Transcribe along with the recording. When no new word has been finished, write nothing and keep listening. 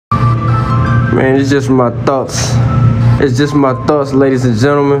Man, it's just my thoughts. It's just my thoughts, ladies and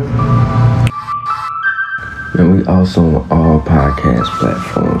gentlemen. Man, we also on all podcast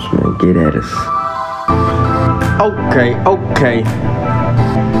platforms, man. Get at us. Okay.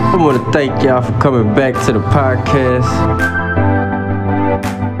 I want to thank y'all for coming back to the podcast.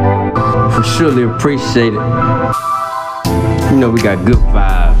 We surely appreciate it. You know, we got good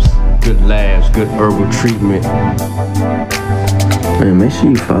vibes, good laughs, good herbal treatment. Man, make sure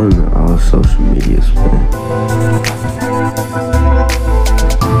you follow me on all social medias, man.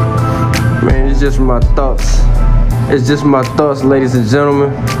 Man, it's just my thoughts. It's just my thoughts, ladies and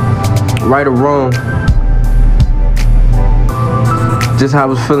gentlemen. Right or wrong. Just how I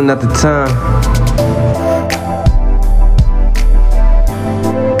was feeling at the time.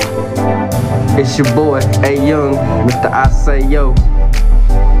 It's your boy, A Young, Mr. I Say Yo.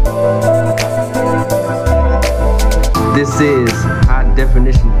 This is High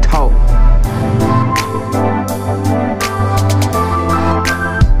Definition Talk.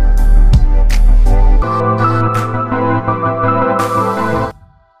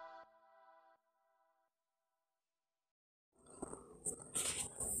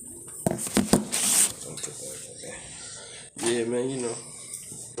 Yeah, man, you know,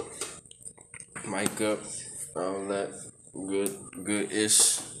 mic up, all that,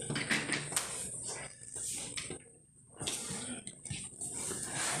 good-ish.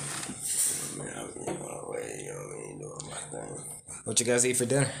 What you guys eat for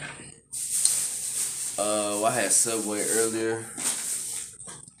dinner? I had Subway earlier, and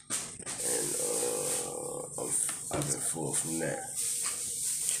I've been full from that.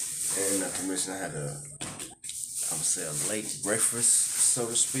 And not to mention, I had I would say a late breakfast, so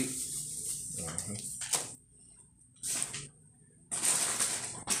to speak.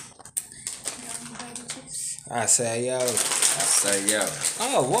 I say yo.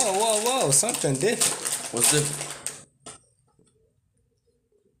 Oh, whoa. Something different. What's different?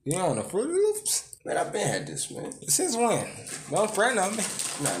 You on the Fruity Loops? Man, I've been had this, man. Since when? Don't friend on me.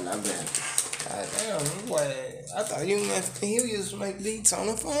 Nah, I've been had this. Damn, boy. I thought you used to make beats on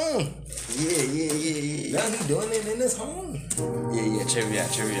the phone. Yeah. Now he doing it in his home. Yeah, check me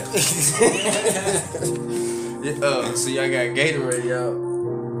out. Yeah, so y'all got Gatorade, y'all.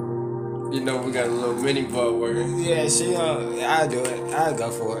 You know, we got a little mini bar working. Yeah, I'll do it. I'll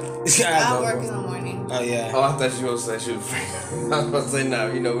go for it. I'll work in the morning. Oh, yeah. Oh, I thought you were going to say she was free. I was about to say, nah,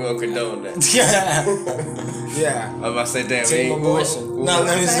 you know, we don't condone that. Yeah. I was about to say, damn, Team abortion. No,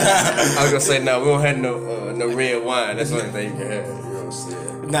 let me stop. I was going to say, nah, we don't have no red wine. That's the only thing you can have. You know what I'm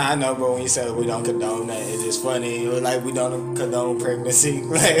saying? Nah, I know, but when you say we don't condone that, it's just funny. Like, we don't condone pregnancy.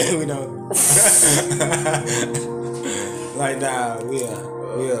 Like, we don't. Like, nah, we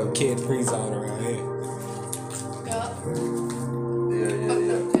a kid-free zone around here. Yeah.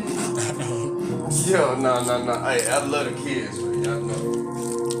 Yo, no. Hey, I love the kids, man. Y'all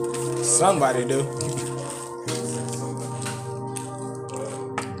know. Somebody do.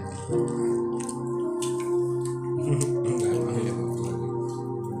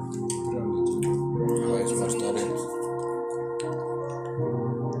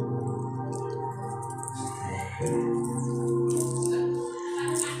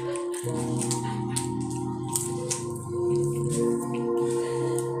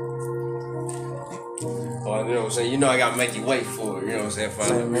 You know what I'm saying? You know I gotta make you wait for it, you know what I'm saying?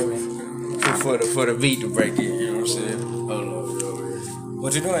 For the beat to break in, you know what I'm saying? Hold on.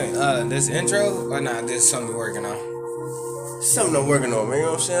 What you doing? This intro or not? This is something you're working on? Something I'm working on, man, you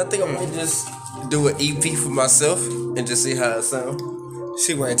know what I'm saying? I think I might just do an EP for myself and just see how it sounds.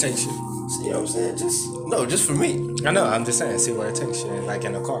 See where it takes you. See what I'm saying? Just for me. I know, I'm just saying, see where it takes you, like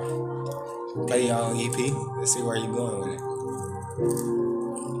in the car. Play your own EP and see where you're going with it.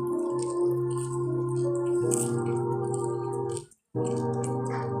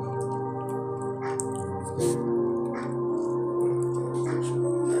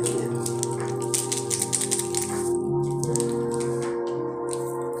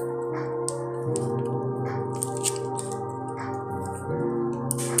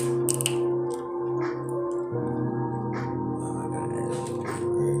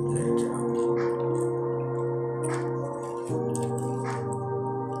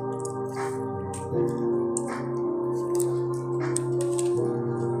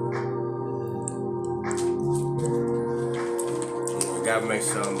 Gotta make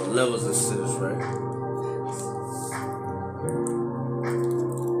some levels of scissors, right?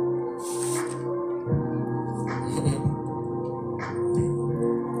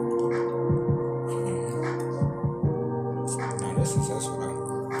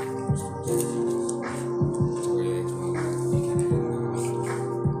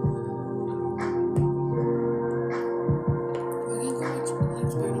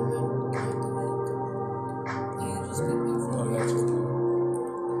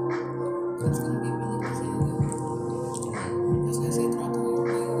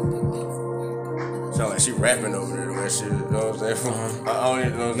 she rapping over there the way she, you know what I'm saying? I don't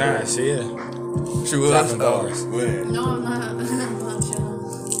even know. Nah, she is. She was. Dropping bars. Man. No, I'm not. I'm not chilling.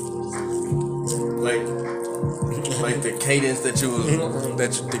 Like the cadence that you was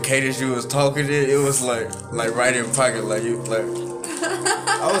the cadence you was talking in, it was like right in pocket, like you like.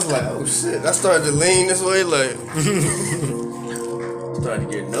 I was like, oh shit! I started to lean this way, like started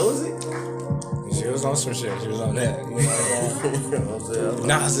to get nosy. She was on some shit. She was on that. You know what I'm saying? I'm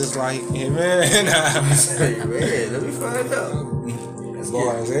Nas is like, hey man, hey, man, let me find out.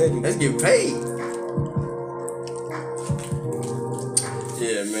 bars heavy. Let's get paid.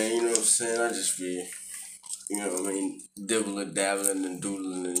 Yeah, man, you know what I'm saying? I just be, you know what I mean, dibbling, dabbling, and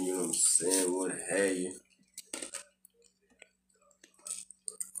doodling, and you know what I'm saying? What the hell you?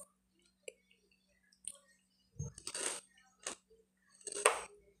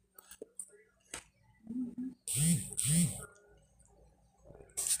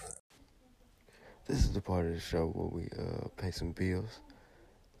 This is the part of the show where we pay some bills.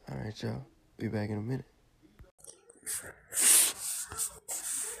 All right, y'all. Be back in a minute.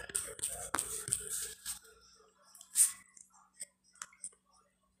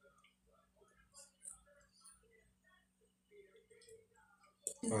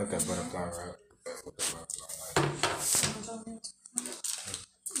 I like that butterfly route.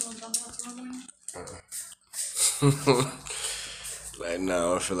 Like, nah, I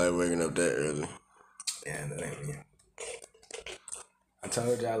don't feel like waking up that early. Yeah, that ain't me. I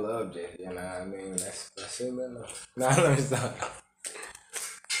told you I loved it. You know what I mean? That's it enough. Nah, let me stop.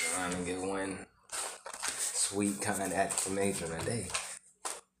 I'm gonna get one sweet kind of affirmation a day.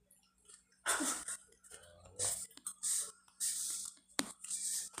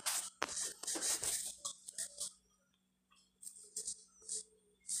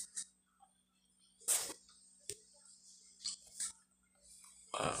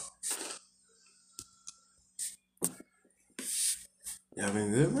 Wow. Y'all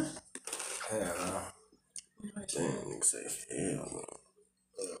been good, man? Hell no. Damn, nigga say hell no.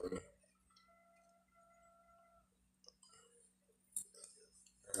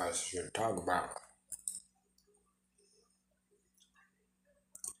 I got shit to talk about.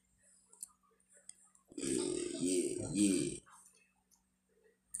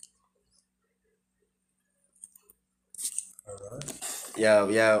 Yeah.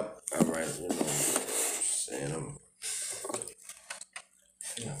 Yo. Alright, you know what I'm saying?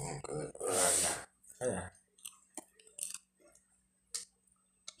 I'm good. Yeah.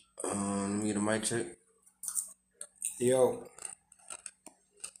 Let me get a mic check. Yo.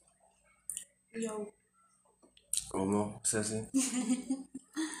 One more, Ceci.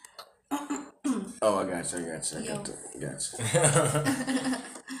 Oh, I got you. Got you.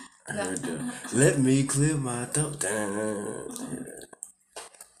 I heard that. Let me clear my throat.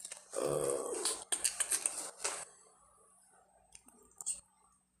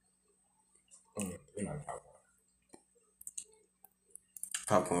 You know popcorn.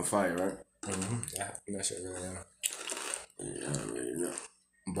 Popcorn fire, right? Yeah, that shit really is. Yeah, I already know.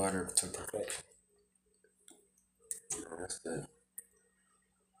 Butter to perfection. You know, that's that.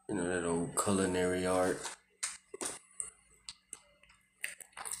 You know, that old culinary art.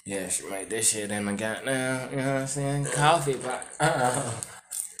 Yeah, she made this shit in the goddamn, you know what I'm saying? Coffee pot.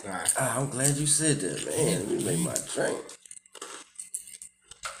 Nah. I'm glad you said that, man. Let me make my drink.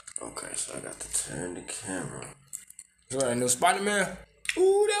 Okay, so I got to turn the camera. So that new Spider-Man?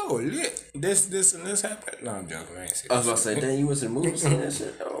 Ooh, that was lit. This and this happened. No, I'm joking. I ain't see I was that about to say, dang, you went to the movies and that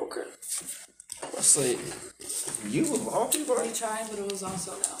shit? Oh, okay. I was say, you of all people? We tried, but it was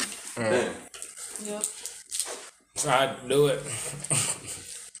also no. Damn. Yep. Tried to do it.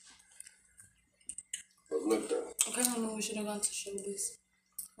 But look though. I kind of know we should have gone to Showbiz.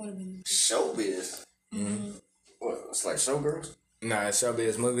 Would have been. Showbiz? What? It's like Showgirls? Nah, it's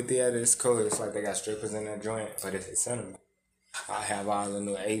Showbiz movie theater. It's cool. It's like they got strippers in that joint, but it's a cinema. I have all the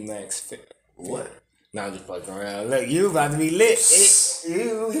new AMAX fit. What? Now I'm just fucking around. Look, you about to be lit.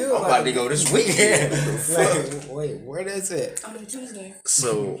 You I'm about to go this weekend. Like, wait, where is it? On Tuesday.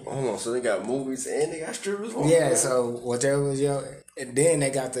 So, hold on. So they got movies and they got strippers? Yeah, so whatever was your, and then they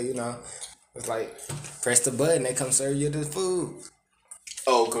got the, you know, it's like press the button, they come serve you the food.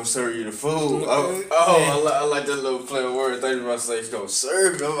 Oh, come serve you the food. I like that little play of words. They about to say, go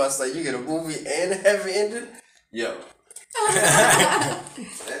serve you. I'm about to say, you get a movie and a happy ending? Yo. That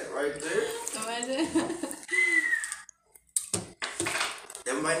right there. Imagine.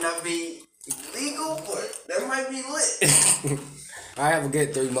 That might not be legal, but that might be lit. I have a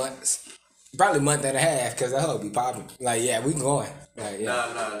good 3 months. Probably a month and a half, because that hoe be popping. Like, yeah, we going. Like,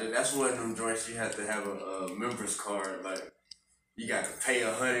 yeah. Nah, that's one of them joints you have to have a members card. Like, you got to pay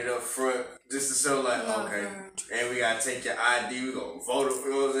 $100 up front just to show like, okay, and we gotta take your ID. We gonna vote it, you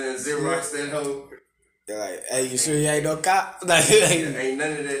know what I'm saying? Xerox that hoe. They're like, hey, you sure you ain't no cop? Like, ain't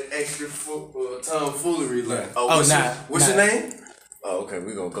none of that extra tomfoolery. Like, what's your name? Oh, okay,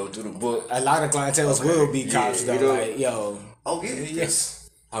 we gonna go through the book. A lot of clientels will be cops though. Like, yo. Oh yeah.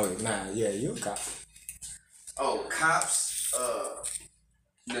 Yes. Oh nah, yeah, you a cop. Oh, cops.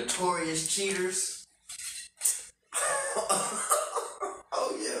 Notorious cheaters.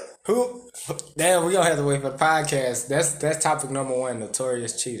 Oh yeah. Who? Damn, we gonna have to wait for the podcast. That's topic number 1.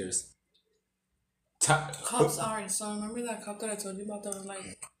 Notorious cheaters. Cops are. So remember that cop that I told you about that was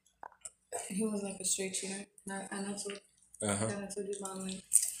like, he was like a straight cheater. And that's what that I told you about, like.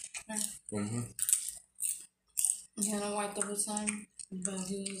 He had a wife the whole time, but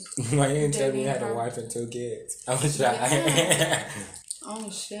he was. My aunt told me he had a wife and 2 kids. I was shy. Yeah. Oh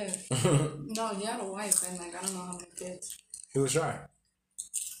shit. No, he had a wife and like I don't know how many kids. He was shy.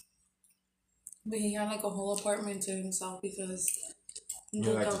 But he had like a whole apartment to himself because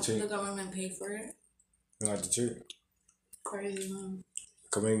the government paid for it. You like to cheat? Crazy, man.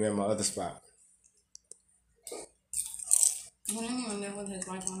 Come meet me at my other spot. He didn't even live with his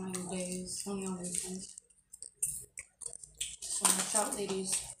wife on his days, only on weekends. So watch out,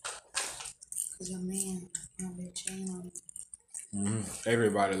 ladies. Cause a man have a chain on.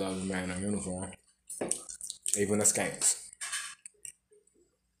 Everybody loves a man in uniform. Even the skanks.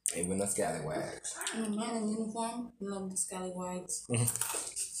 Even the scallywags. A man in uniform love the scallywags. And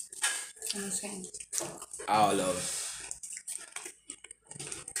the skanks. All of them.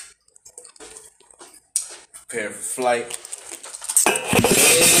 Prepare for flight.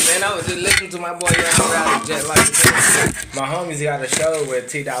 Man, I was just listening to my boy Young Rowdy Jet like my homies got a show with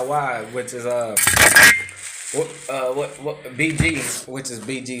T.Y, which is what BG, which is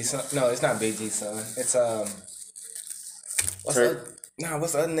BG son. No, it's not BG son. It's what's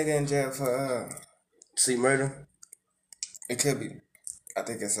the other nigga in jail for C murder? It could be. I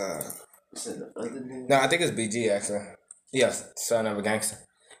think it's the other nigga? No, I think it's BG actually. Yes, son of a gangster.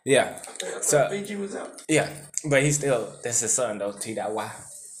 Yeah. So BG was out. Yeah, but he's still that's his son though, T.Y.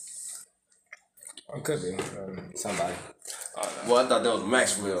 Or it could be somebody. Well, I thought that was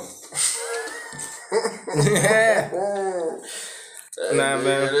Maxwell. Nah,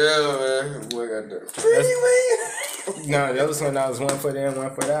 man. Yeah, man. Boy got that. No, that was when I was 1 foot in,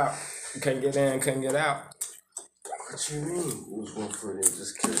 1 foot out. Couldn't get in, couldn't get out. What you mean? It was 1 foot in,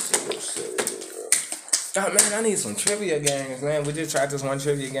 just killed Oh man, I need some trivia games, man. We just tried this one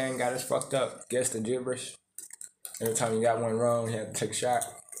trivia game, got us fucked up. Guess the gibberish. Every time you got one wrong, you had to take a shot.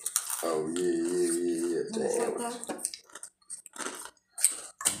 Oh yeah. Damn.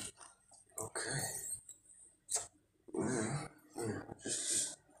 Okay.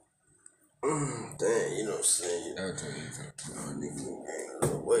 Damn, you know what I'm saying?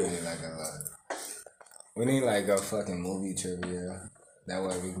 We need like a fucking movie trivia. That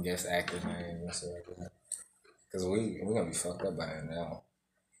way we can guess actors' names and shit like that. Cause we're gonna be fucked up by that now.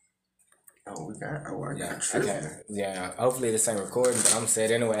 I got trivia. Yeah, hopefully this ain't recording, but I'm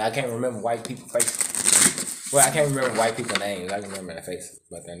said anyway. I can't remember white people's faces. Well, I can't remember white people's names. I can remember their faces,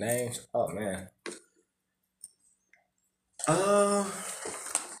 but their names, oh man.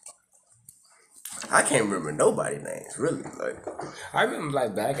 I can't remember nobody's names, really. Like, I remember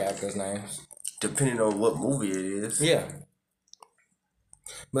like black actors' names. Depending on what movie it is. Yeah.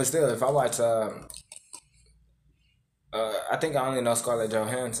 But still, if I watch, I think I only know Scarlett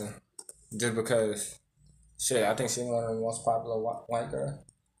Johansson, just because, shit, I think she's one of the most popular white girls.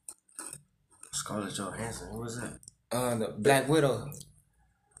 Scarlett Johansson, who was that? The Black Widow.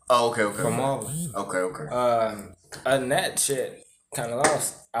 Oh, okay. From Marvel. Okay. Other than that, shit, kind of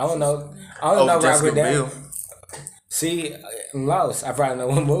lost. I don't know Robert Downey. See, I'm lost. I probably know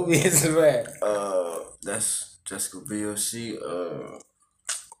what movie is that. That's Jessica Biel. She,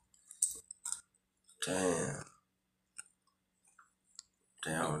 damn,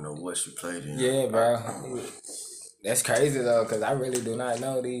 I don't know what she played in. Yeah, bro. That's crazy though, cause I really do not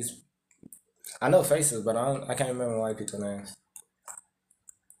know these. I know faces, but I can't remember white people's names.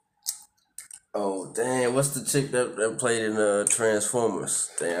 Oh damn! What's the chick that played in Transformers?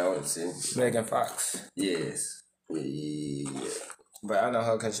 Damn, I don't see. Megan Fox. Yes. Yeah. But I know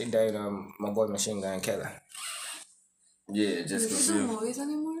her cause she dated my boy Machine Gun Kelly. Yeah, Jessica Biel. Does she do movies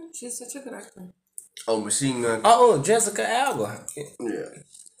anymore? She's such a good actor. Oh, Machine Gun. Oh, Jessica Alba. Yeah.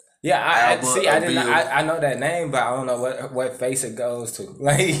 Yeah, I know that name, but I don't know what face it goes to.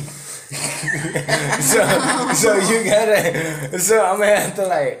 Like, so you gotta. So I'm gonna have to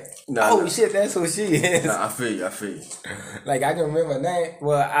like. No. Shit, that's who she is. Nah, I feel you. Like I can remember her name.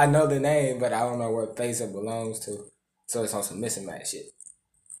 Well, I know the name, but I don't know what face it belongs to. So it's on some missing match shit.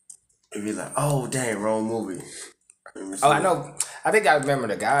 It'd be like, oh damn, wrong movie. Oh, I know. I think I remember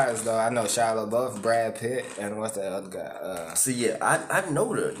the guys though. I know Shia LaBeouf, Brad Pitt, and what's the other guy? See, yeah, I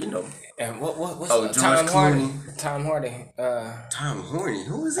know the, you know. And what's George Tom Hardy? Clooney. Tom Hardy. Tom Hardy.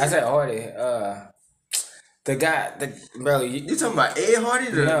 Who is I that? said Hardy. The guy, bro. You talking about Ed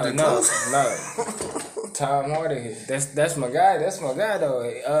Hardy? No. Tom Hardy. That's my guy. That's my guy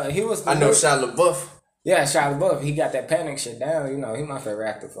though. He was. I know Shia LaBeouf. Yeah, Shia LaBeouf. He got that panic shit down. You know, he my favorite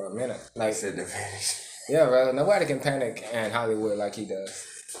actor for a minute. Like, Said the panic. Yeah, bro. Nobody can panic in Hollywood like he does.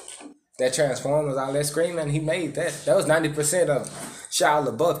 That Transformers, all that screaming, he made that. That was 90% of Shia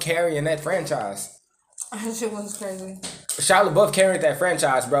LaBeouf carrying that franchise. That shit was crazy. Shia LaBeouf carried that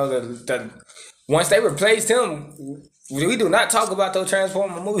franchise, bro. The once they replaced him, we do not talk about those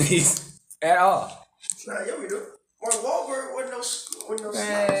Transformer movies at all. Nah, yeah, we do. Mark Wahlberg with no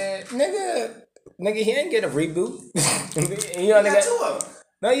Nigga, he ain't get a reboot. You got two of them.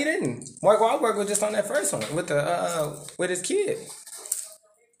 No, you didn't. Mark Wahlberg was just on that first one with his kid.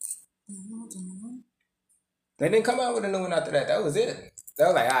 They didn't come out with a new one after that. That was it. They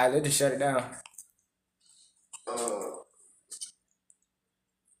was like, all right, let's just shut it down.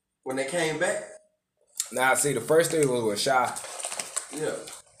 When they came back. Now, see, the first three was with Shy. Yeah.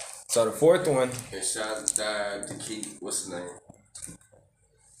 So the fourth one. And Shy died to keep, what's his name?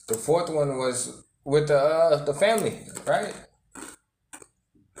 The fourth one was with the family, right?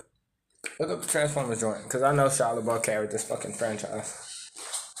 Look up the Transformers joint, because I know Shia LaBeouf carried this fucking franchise.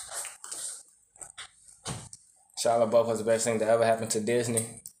 Shia LaBeouf was the best thing to ever happen to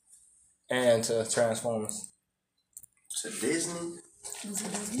Disney and to Transformers. To Disney?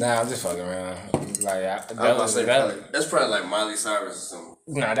 Nah, I'm just fucking around. Like, that's probably like Miley Cyrus or something.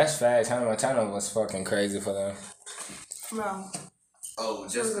 Nah, that's facts. Hannah Montana was fucking crazy for them. Bro. Oh,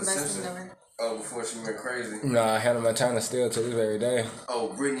 Jessica Simpson. Oh, before she went crazy. Nah, Hannah Montana still to this very day.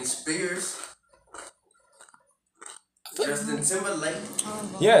 Oh, Britney Spears. Justin Timberlake.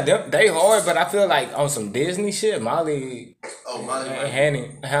 Yeah, they hard, but I feel like on some Disney shit, Molly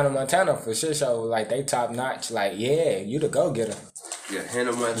and Hannah Montana for sure show like they top notch. Like, yeah, you the go getter. Yeah,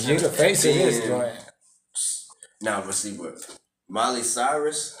 Hannah Montana. You the face of this joint. Nah, but see what? Miley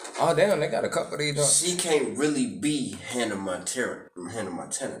Cyrus. Oh damn, they got a couple of these joints. She can't really be Hannah Montana.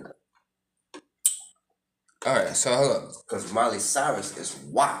 Alright, so hold up. Because Miley Cyrus is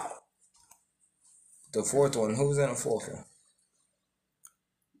wild. The fourth one, who's in the fourth one?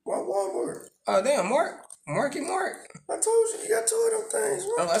 Mark Wahlberg. Oh damn, Marky Mark. I told you got two of them things,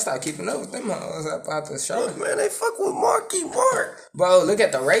 bro. Oh, I stopped keeping up with them hoes about the show. Look, man, they fuck with Marky Mark. Bro, look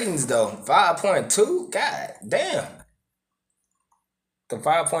at the ratings though. 5.2? God damn. The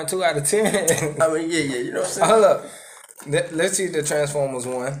 5.2 out of 10. I mean, yeah, you know what I'm saying? Hold up. Let's see the Transformers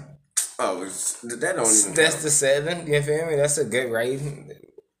one. Oh, that don't even That's count. the 7. You feel me? That's a good rating.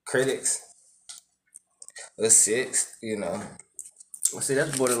 Critics. A 6, you know. Well, see,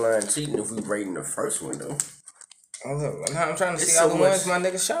 that's borderline cheating if we rating the first one, though. Hold up. Now I'm trying to It's see all so the ones much- my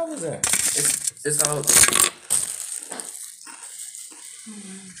nigga Shaw was in. It's all...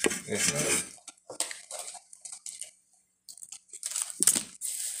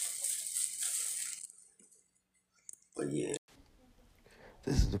 But yeah.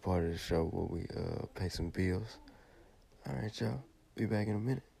 This is the part of the show where we pay some bills. Alright, y'all. Be back in a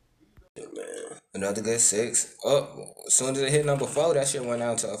minute. Yeah, man. Another good 6. As soon as it hit number 4, that shit went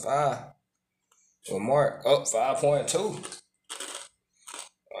down to a 5. With Mark, 5.2.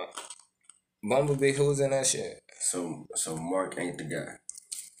 Bumblebee, who's in that shit? So Mark ain't the guy.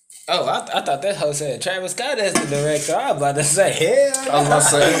 Oh, I thought that hoe said Travis Scott as the director. I was about to say, hell I was about to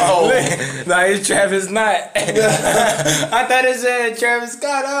say, no, it's Travis not. I thought it said Travis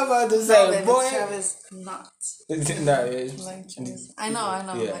Scott. I was about to say, boy. Travis not. No, it's, Like Travis. I know,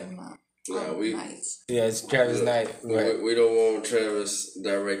 Yeah. like not. Nah, we Nice. yeah, it's Travis Knight. Right. we don't want Travis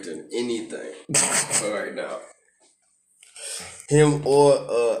directing anything right now. Him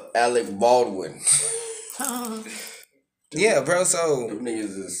or Alec Baldwin. Yeah, bro, so, Them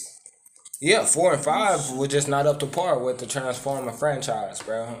niggas is... yeah, 4 and 5 were just not up to par with the Transformer franchise,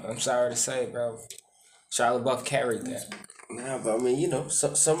 bro. I'm sorry to say, bro. Shia LaBeouf carried that. Nah, but I mean, you know,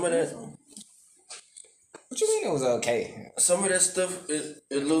 some of that... What you mean it was okay? Some of that stuff,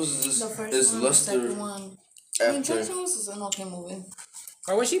 it loses The first its one, the luster second one. I mean, after... Transformers is an okay movie.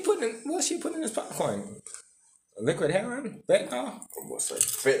 Or what's she putting in this popcorn? Liquid heroin? Fentanyl? What's like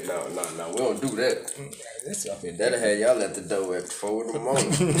fit now? Nah, we don't do that. This stuff is That'll have y'all at the door at 4 in the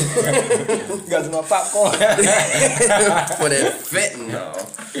morning. You got some more popcorn. For that fentanyl.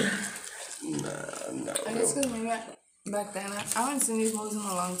 Nah. I guess because maybe back then, I haven't seen these movies in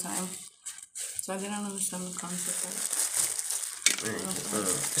a long time. So I didn't understand the concept of it.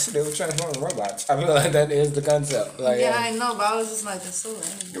 It's a deal with transforming robots. I feel like that is the concept. Like, yeah, I know, but I was just like, that's so lame.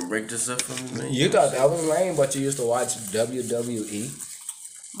 You can break this up for me, man. You thought that was lame, but you used to watch WWE.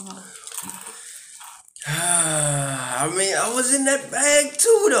 I mean, I was in that bag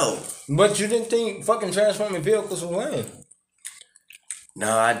too, though. But you didn't think fucking transforming vehicles were lame.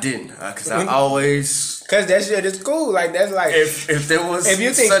 No, I didn't. Cause I always. Cause that shit is cool. Like that's like If there was if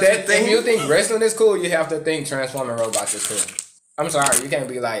you think such that a thing, if you think wrestling is cool, you have to think transforming robots is cool. I'm sorry, you can't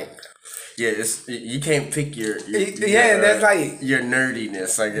be like yeah, you can't pick your that's like your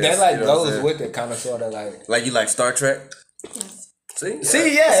nerdiness. I guess that like you know goes with it, kind of sort of like you like Star Trek.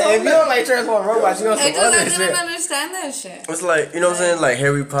 See, yeah. If you don't like transforming robots, you know some other I shit. didn't understand that shit. It's like, you know what I'm saying, like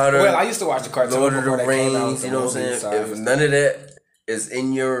Harry Potter. Well, I used to watch the cartoon. Lord of the before they came out with Rings. the You know what I'm movies, saying. If none of that is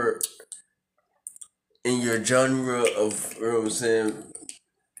in your genre of, you know what I'm saying,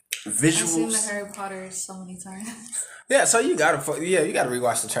 visuals. I've seen the Harry Potter so many times. Yeah, so you gotta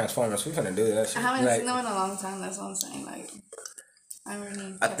rewatch the Transformers. We finna do that shit. I haven't like, seen them in a long time. That's what I'm saying. Like, I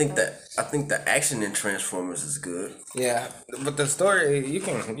really. I think the action in Transformers is good. Yeah, but the story you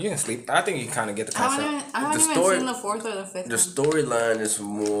can sleep. I think you kind of get the concept. I haven't The even story- seen the fourth or the fifth. The one. storyline is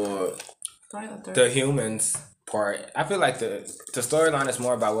more. Probably the third. The humans part. I feel like the storyline is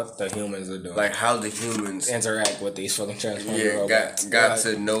more about what the humans are doing. Like how the humans Interact with these fucking Transformers robots. got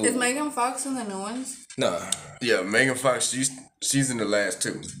to know. Is Megan Fox in the new ones? No. Yeah, Megan Fox. She's in the last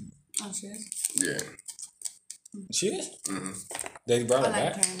two. Oh, she is. Yeah. She is? Mm-hmm. They brought I her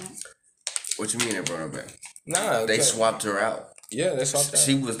like back? her in it. What you mean they brought her back? No. They swapped her out. Yeah, they swapped her.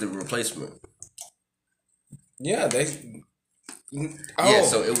 She was the replacement. Yeah, they. Yeah,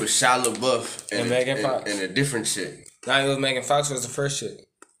 so it was Shia LaBeouf And Megan Fox. and a different chick. No, it was Megan Fox was the first shit.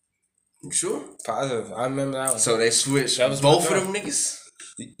 You sure? Positive. I remember that one. So they switched That was both my of them niggas?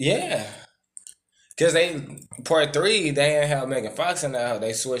 Yeah. Cause part 3, they didn't have Megan Fox in that.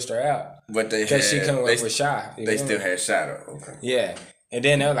 They switched her out. But they Cause she couldn't work with Shy. They still had Shadow. Okay. Yeah, and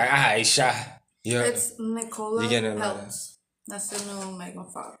then they were like, "I Shy." Yeah. It's Nicola You getting Peltz. That's the new Megan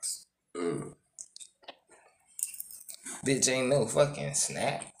Fox. Bitch ain't no fucking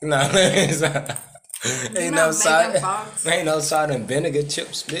snack. No, ain't no Megan salt. Fox. Ain't no salt and vinegar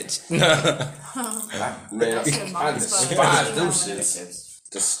chips, bitch. No. Man, That shit I bomb as despise fuck. them Vinegar shits.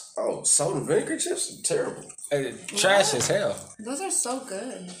 chips. Salt and vinegar chips are terrible. Trash as hell. Those are so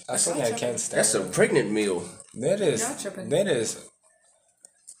good. I think I can't stand. That's a pregnant meal. That is. Y'all tripping.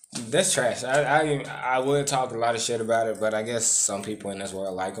 That's trash. I would talk a lot of shit about it, but I guess some people in this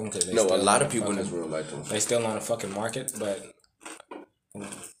world like them because No, a lot of people in this world like them. They still on the fucking market, but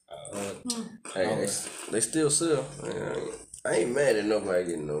Hey, they still sell. I ain't mad at nobody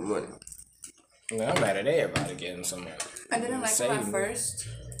getting no money. I'm mad at everybody getting some. I didn't like them Save at me. first,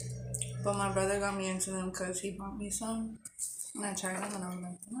 but my brother got me into them because he bought me some. And I tried them and I was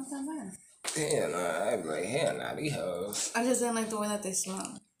like, not that bad. Hell no, I'd be like, hell nah, these hoes. I just didn't like the way that they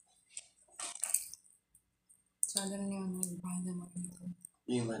smell. So I didn't even like buy them or anything.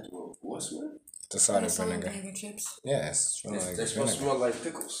 You ain't like what smell? The salt and Just some vinegar. vinegar chips. Yeah, it's smell like They supposed to vinegar. smell like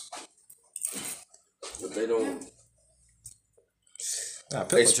pickles. But they don't. Nah,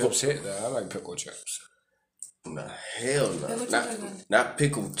 They pickle chips hit though. I like pickle chips. Nah, hell no. They look Not, so good. not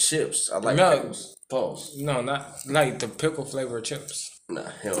pickled chips. I like No. pickles. Pause. No, not like the pickle flavored chips. Nah,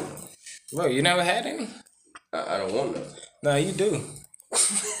 hell no. Bro, you never had any? I don't want none. No, you do.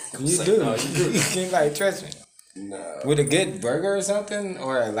 You do. No, you do. You can like trust me. Nah. With a good burger or something,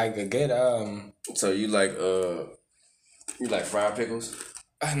 or like a good So you like fried pickles?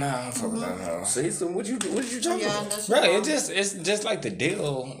 No, I don't fuck with that. No. See, so what you talking Yeah, about? that's Bro, it's just like the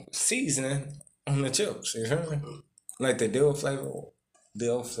dill seasoning on the chips. You feel me? Like the dill flavor.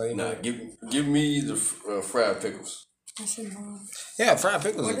 Nah, give me the fried pickles. That shit bomb. Yeah, fried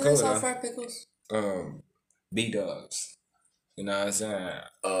pickles Where are do cool they sell though. fried pickles? B-dubs. You know what I'm saying? Yeah,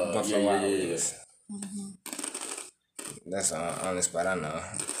 Buffalo yeah, Wild yeah, yeah. Wings. That's the only spot I know.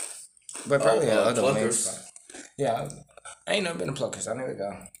 But probably other wing Pluckers. spot. Yeah, I ain't never been to Pluckers. I need to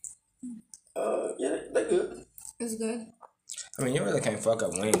go. Yeah, they good. It's good. I mean, you really can't fuck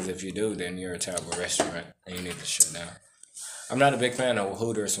up wings. If you do, then you're a terrible restaurant and you need to shut down. I'm not a big fan of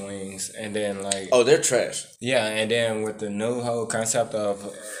Hooters wings. And then, like, Oh, they're trash. yeah, and then with the new whole concept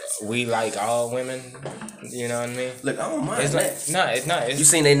of we like all women, you know what I mean? Look, I don't mind It's that. like, nah, it's not. You It's,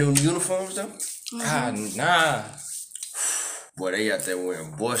 seen their new uniforms though? nah. Boy, they out there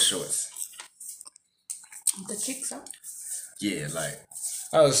wearing boy shorts. The chicks up. Yeah, like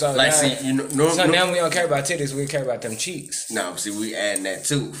Oh, so now, see, you know, so now we don't care about titties, we care about them cheeks. no, see, we adding that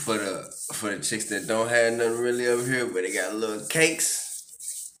too for the chicks that don't have nothing really over here, but they got little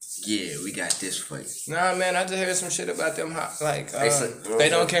cakes. yeah, we got this for you. Nah, man, I just heard some shit about them. They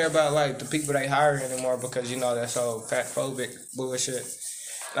don't care about like the people they hire anymore because you know that's all fat phobic bullshit.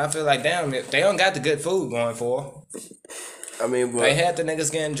 And I feel like damn, they don't got the good food going for them. I mean, but They had the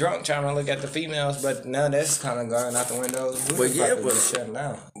niggas getting drunk trying to look at the females, but now that's kind of going out the window. But yeah, but shutting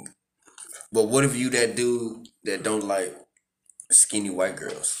down. But what if you that dude that don't like skinny white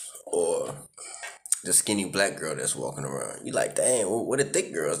girls or the skinny black girl that's walking around? You like, damn, where the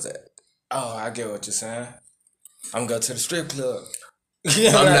thick girls at? Oh, I get what you're saying. I'm going to the strip club.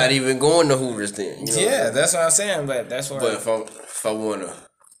 I'm not even going to Hooters then. You know yeah, that's what I'm saying, but that's what. But if I wanna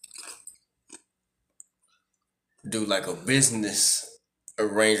do like a business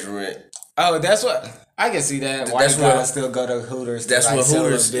arrangement. Oh, that's what I can see that. White guys still go to Hooters. That's like what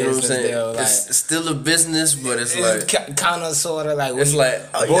Hooters. You know what I'm saying? Deal, like, it's still a business, but it's like kind of sort of like it's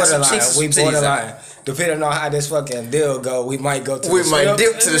like borderline. We borderline. Depending on how this fucking deal go, we might go to. We might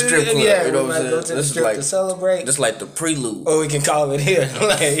dip to the strip club. Yeah, you know we what I'm might saying? go to the strip to celebrate. Just like the prelude. Or we can call it here.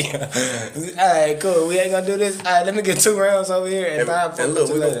 Like, all right, cool. We ain't gonna do this. All right, let me get 2 rounds over here and look,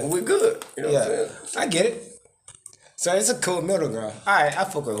 we good. You know what I'm saying? I get it. So it's a cool middle ground. All right, I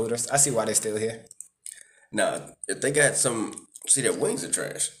fuck with Hooters. I see why they still here. Nah, if they got some, see that wings are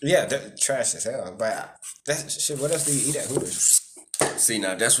trash. Yeah, they're trash as hell. But that shit. What else do you eat at Hooters? See,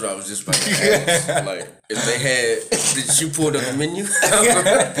 now that's what I was just about to ask. Like, if they had, did you pull up the menu?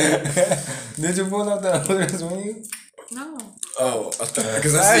 Did you pull up the Hooters menu? No. Oh,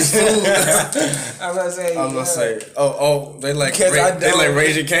 because I see food. I'm gonna say. They like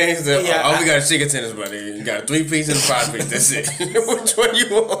Raising Cane's. We got chicken tenders, buddy. You got a 3-piece and a 5-piece. That's it. Which one you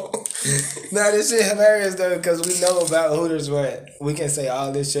want? Nah, this shit hilarious though, because we know about Hooters where we can say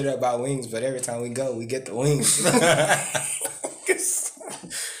all this shit about wings, but every time we go, we get the wings.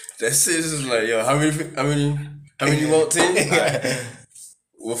 That shit is like, yo, how many you want? 10? Right.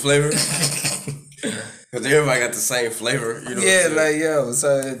 What flavor? Because everybody got the same flavor, you know. Yeah, like yo,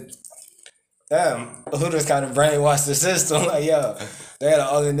 so damn, Hooters kind of brainwashed the system. Like yo, they're the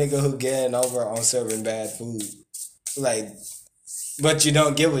only nigga who getting over on serving bad food. Like, but you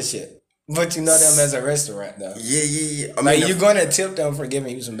don't give a shit. But you know them as a restaurant though. Yeah. I mean, you're gonna tip them for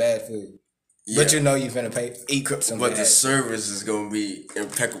giving you some bad food. Yeah. But you know you finna eat some. But the service is gonna be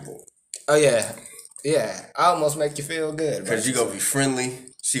impeccable. Oh yeah. I almost make you feel good. Cause you gonna be friendly.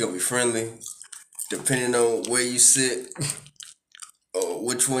 She gonna be friendly. Depending on where you sit or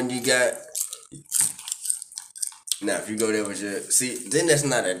which one you got. Now, if you go there with then that's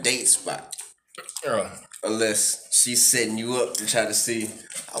not a date spot. Unless she's setting you up to try to see.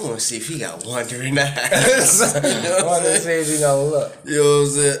 I want to see if he got wandering eyes. I want to see if he gonna look. You know what I'm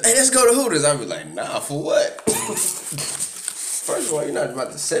saying? Hey, let's go to Hooters. I'll be like, nah, for what? First of all, you're not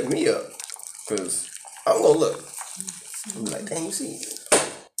about to set me up. Because I'm going to look. I'll be like, dang, you see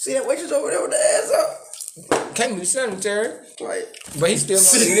that waitress over there with the ass up? Can't be sanitary. Right. But he still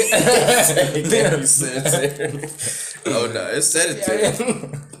gonna eat it. Can't be sanitary. Oh, no, it's sanitary.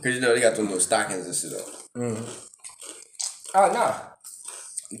 Because, you know, they got them little stockings and shit up. Mm-hmm. Oh, no.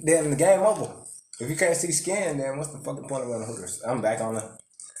 Then the game over. If you can't see skin, then what's the fucking point of going to Hooters? I'm back on the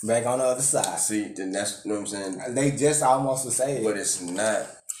other side. See, then that's, you know what I'm saying? They just almost the same. But it's not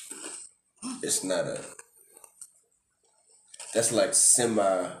that's like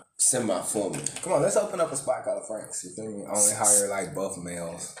semi-formal. Come on, let's open up a spot called Frank's. You feel me? Only hire like buff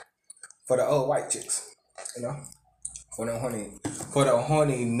males. For the old white chicks. You know? For the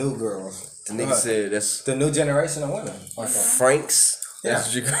horny new girls. The nigga said that's the new generation of women. Okay. Frank's? That's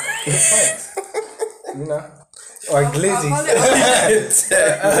what you call Frank's. You know? Or glizzies.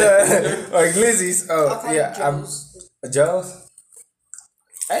 Or glizzies. Oh, yeah. Joe's?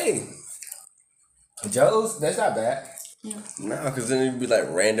 Hey. Joe's? That's not bad. Yeah. Nah, because then it'd be like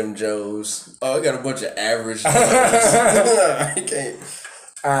random Joes. Oh, I got a bunch of average Joes. I can't.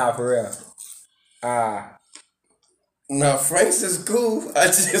 For real. No, Frank's is cool. I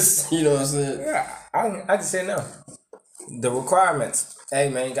just, you know what I'm saying? Yeah, I just say no. The requirements. Hey,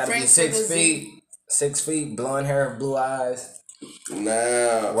 man, you got to be 6 feet. 6 feet, blonde hair, blue eyes.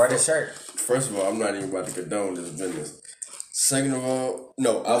 Nah. Wear the shirt. First of all, I'm not even about to condone this business. Second of all,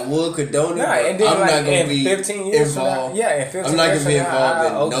 no, I would condone it. And then I'm like not going to be 15 years involved. In 15 I'm not going to be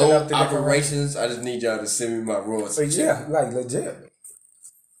involved in no operations. I just need y'all to send me my royalties. Yeah, like legit.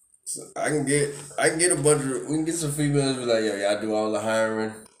 So I can get a bunch of, we can get some females be like, yo, y'all do all the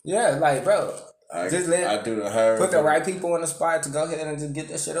hiring. Yeah, like, bro. I do the hiring. Put the right people in the spot to go ahead and just get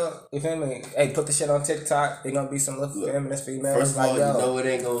that shit up. You feel me? Hey, put the shit on TikTok. There's gonna be some little feminist females. First of all, you know it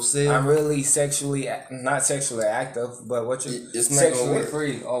ain't gonna sell. I'm really not sexually active, but it's not sexually gonna work.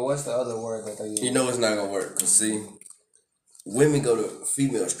 free. Or what's the other word that they use? You know it's not gonna work. Cause see, women go to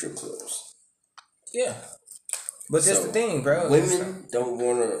female strip clubs. Yeah. But that's the thing, bro. Women don't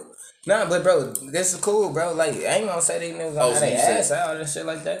wanna. Nah, but bro, this is cool, bro. Like, I ain't gonna say these niggas gonna have their ass out and shit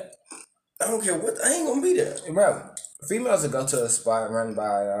like that. I don't care what. I ain't gonna be there, bro. Females will go to a spot run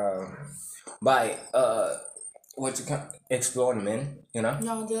by what you call exploring men, you know?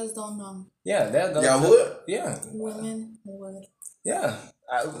 No, girls don't know. Yeah, they'll go. Y'all would? Yeah. Women would. Yeah.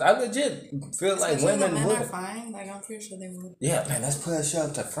 I legit feel like women men would. are fine. Like, I'm pretty sure they would. Yeah, man, let's push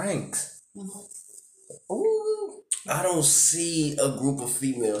up to Frank's. Mm-hmm. Ooh. I don't see a group of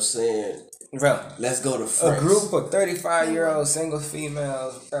females saying, bro, let's go to Frank's. A group of 35-year-old single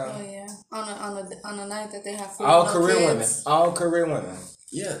females, bro. Oh, yeah. On a night that they have food. All career women. All career women.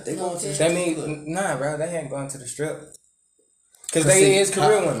 Yeah, they going to the strip. That means, nah, bro, they ain't going to the strip. Because they is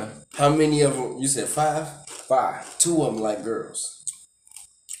career women. How many of them? You said 5? 5. 2 of them like girls.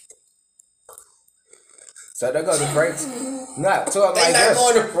 So they go to Frank's. Nah, 2 of them like girls. They not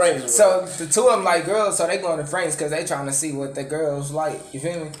going to Frank's. So the 2 of them like girls, so they going to Frank's because they trying to see what the girls like. You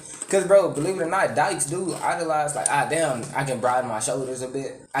feel me? Because, bro, believe it or not, dykes do idolize, like, damn, I can broaden my shoulders a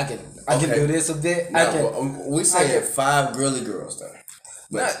bit. I can do this a bit. Nah, we saying 5 girly girls, though.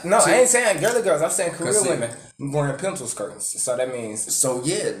 No, I ain't saying girly girls. I'm saying career women wearing pencil skirts. So that means... So,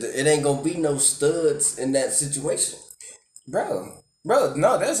 yeah, it ain't going to be no studs in that situation. Bro,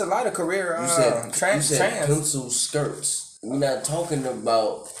 no, there's a lot of career trans. Pencil skirts. We're not talking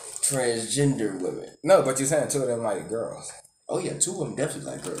about transgender women. No, but you're saying 2 of them like girls. Oh, yeah, 2 of them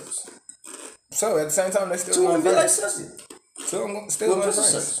definitely like girls. So, at the same time, they still 2 of them be like Sussy. 2 of them still going to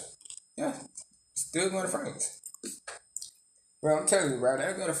Frank's. Yeah, still going to Frank's. Bro, I'm telling you, bro,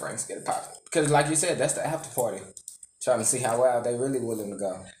 they'll go to Frank's, get it poppin'. Because, like you said, that's the after party. Trying to see how wild they really willing to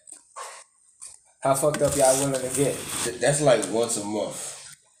go. How fucked up y'all willing to get. That's like once a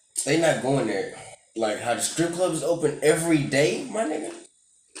month. They not going there. Like how the strip club is open every day, my nigga.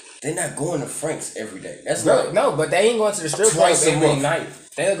 They not going to Frank's every day. That's like no, but they ain't going to the strip club every night.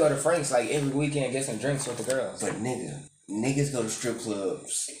 They'll go to Frank's like every weekend, get some drinks with the girls. But niggas go to strip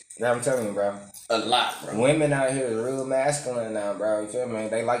clubs. Yeah, I'm telling you, bro. A lot, bro. Women out here is real masculine now, bro. You feel me?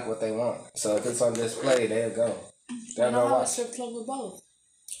 They like what they want. So if it's on display, they'll go. They'll go watch. A strip club with both.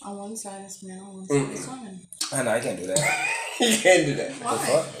 On one side it's men, on one side it's women. I know, I can't do that. You can't do that. Why? The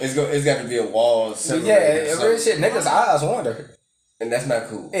fuck? It's got to be a wall. Yeah, real shit. Niggas' eyes wander. And that's not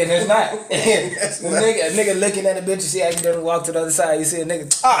cool. And it's not. A nigga looking at a bitch, you see accidentally walk to the other side, you see a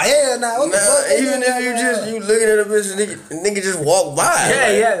nigga, hell nah, what the fuck? Even if you looking at a bitch, nigga just walk by.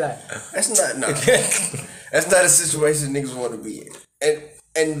 Yeah, like. That's not, that's not a situation niggas want to be in.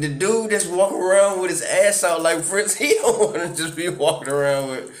 And the dude that's walking around with his ass out like Prince, he don't want to just be walking around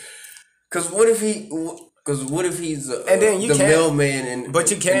with. Cause what if he's the mailman in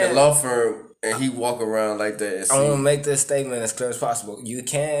the law firm and he walk around like that? I want to make this statement as clear as possible. You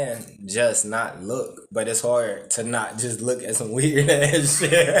can just not look, but it's hard to not just look at some weird ass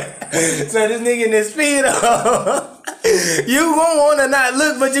shit. So this nigga in his speedo, you won't want to not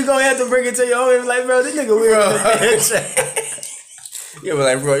look, but you gonna have to bring it to your own. Like, bro, this nigga weird. Yeah, but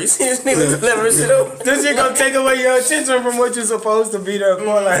like, bro, you see this nigga delivering shit up? This shit gonna take away your attention from what you're supposed to be there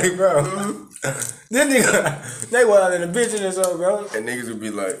for, like, bro. This nigga, they wild in the bitch in this up, bro. And niggas would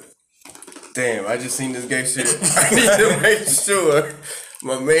be like, damn, I just seen this gay shit. I need to make sure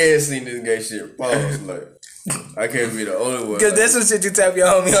my man seen this gay shit. Pause, like, I can't be the only one. Cause that's some shit you tap your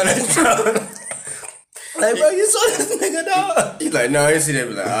homie on the shoulder. Like, bro, you saw this nigga, dog. He's like, no, I didn't see that.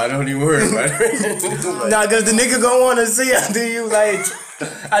 But like, I don't even worry about it. Nah, cause the nigga gonna wanna see after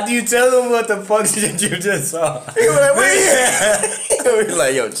you tell him what the fuck shit you just saw. He was like, wait. He's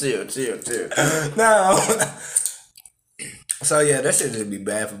like, yo, chill. No. So yeah, that shit just be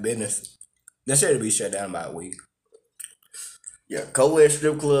bad for business. That shit would be shut down by a week. Yeah, co-ed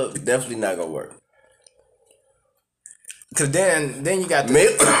strip club definitely not gonna work. Cause then you got men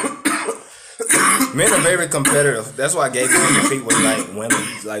are very competitive. That's why gay men compete with like women,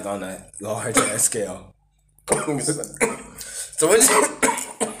 like on a large ass scale. So what's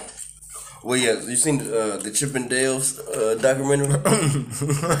well, yeah, you seen the Chippendales documentary?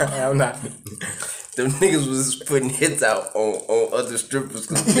 I'm not. Them niggas was just putting hits out on other strippers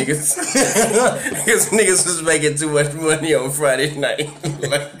because niggas was making too much money on Friday night.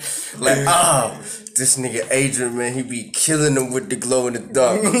 This nigga Adrian, man, he be killing them with the glow in the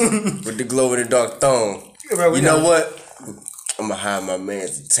dark, thong. You know what? I'm gonna hire my man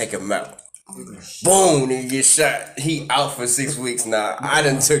to take him out. Boom, nigga get shot. He out for 6 weeks now. I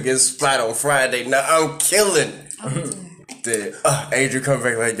done took his spot on Friday. Now I'm killing. Adrian come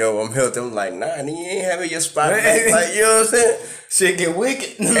back like, yo, I'm healthy. I'm like, nah, nigga, you ain't having your spot back. Like, you know what I'm saying? Shit get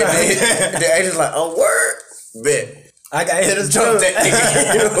wicked. And the Adrian's like, oh, word. Bet. I got hit a jump that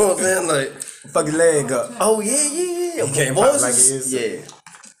nigga. You know what I'm saying? Like, fucking leg up. oh yeah. He can't pop like he is. Yeah.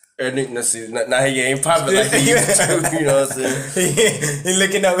 And now he ain't popping like he used to. You know what I'm saying? He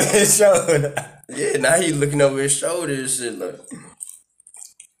looking over his shoulder. Yeah, now he looking over his shoulder and shit. Like,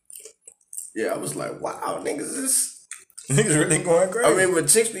 yeah, I was like, wow, niggas really going crazy. I mean, but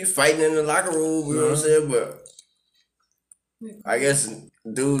chicks be fighting in the locker room. You know what I'm saying? But I guess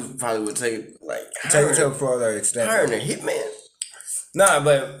dudes probably would take it to a further extent. Hiring a hitman. Nah,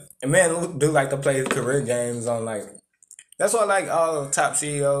 but men do like to play career games on like. That's why like all top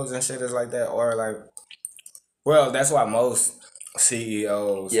CEOs and shit is like that, or like, well, that's why most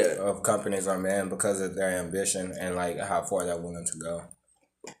CEOs of companies are men because of their ambition and like how far they're willing to go.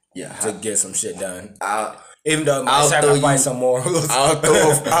 Yeah, to get some shit done. Even though I'll sacrifice some morals.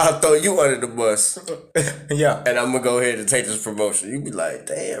 I'll throw you under the bus. Yeah. And I'm gonna go ahead and take this promotion. You be like,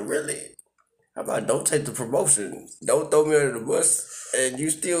 damn, really? How about don't take the promotion? Don't throw me under the bus and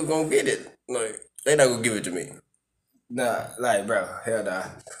you still gonna get it. Like, they not gonna give it to me. Nah, like, bro, hell nah.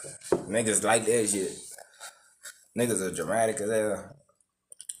 Niggas like that shit. Niggas are dramatic as hell.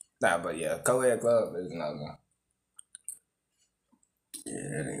 Nah, but yeah, co-ed club is another one. Yeah,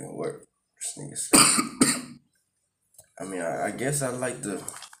 that ain't gonna work. This nigga I mean, I guess I like the...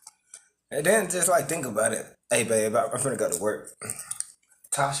 And then just like think about it. Hey, babe, I'm finna go to work.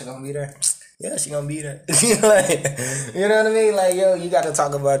 Tasha gonna be there? Yeah, she gonna be there. Like, you know what I mean? Like, yo, you gotta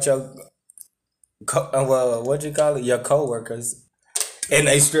talk about your... what you call it? Your co-workers. And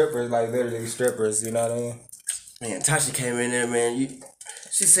they strippers, like literally strippers, you know what I mean? Man, Tasha came in there, man.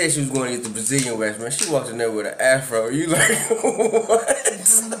 She said she was going to get the Brazilian wax, man. She walked in there with an afro. You like, what?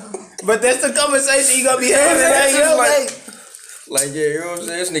 But that's the conversation you gonna be having. Like, yeah, you know what I'm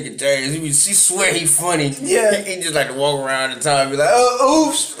saying? This nigga James, she swear he funny. Yeah. He just like to walk around the time and be like, oh,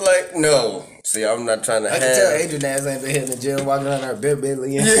 oops. Like, no. See, I'm not trying to I can tell Adrian ass ain't been hitting the gym, walking around her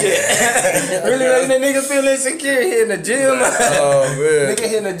Bentley and shit. Really making that nigga feel insecure hitting the gym. Oh, man. Nigga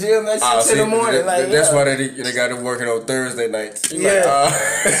hitting the gym at 6 in the morning. That's why they got him working on Thursday nights. Like,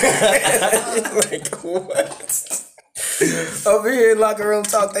 what? Over here in locker room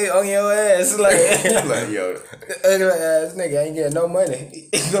talk, they on your ass. Like yo. Ass nigga ain't getting no money.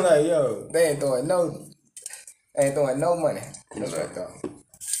 He's like, yo, they ain't throwing no money. That's right, though.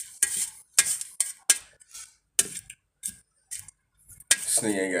 This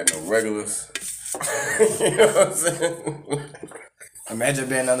nigga ain't got no regulars. You know what I'm saying? Imagine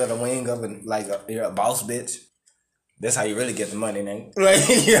being under the wing of you're a boss bitch. That's how you really get the money, nigga. Like,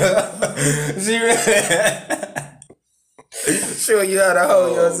 yeah. She really show you how to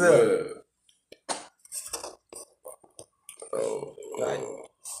hold yourself. Man. Oh,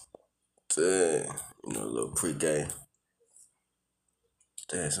 dang. You know, a little pre-game.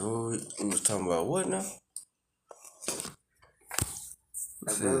 Damn, so we was talking about what now?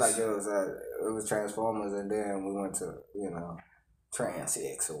 I feel like it was Transformers, and then we went to,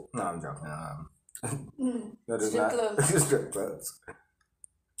 transsexual. No, I'm joking. No, there's not. Strip clubs.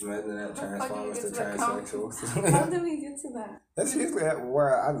 Imagine that Transformers to transsexuals. How did we get to that? That's usually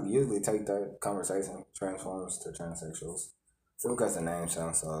where I usually take that conversation. Transformers to transsexuals. So because the name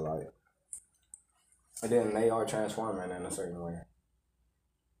sounds so alike. And then they are transforming in a certain way.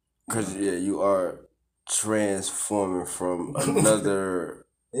 Because, you are transforming from another...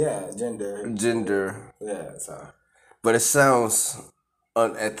 gender. Yeah, so... But it sounds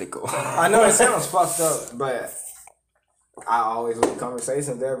unethical. I know it sounds fucked up, but I always leave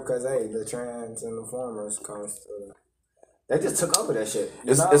conversations there because, hey, the trans and the formers comes to... They just took over that shit.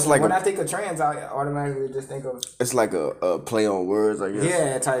 It's like when I think of trans, I automatically just think of... It's like a play on words, I guess.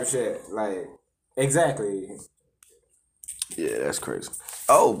 Yeah, type shit. Like, exactly. Yeah, that's crazy.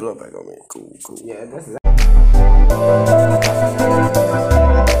 Oh, blow back on me. Cool. Yeah, that's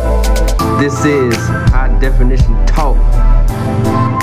This is High Definition Talk.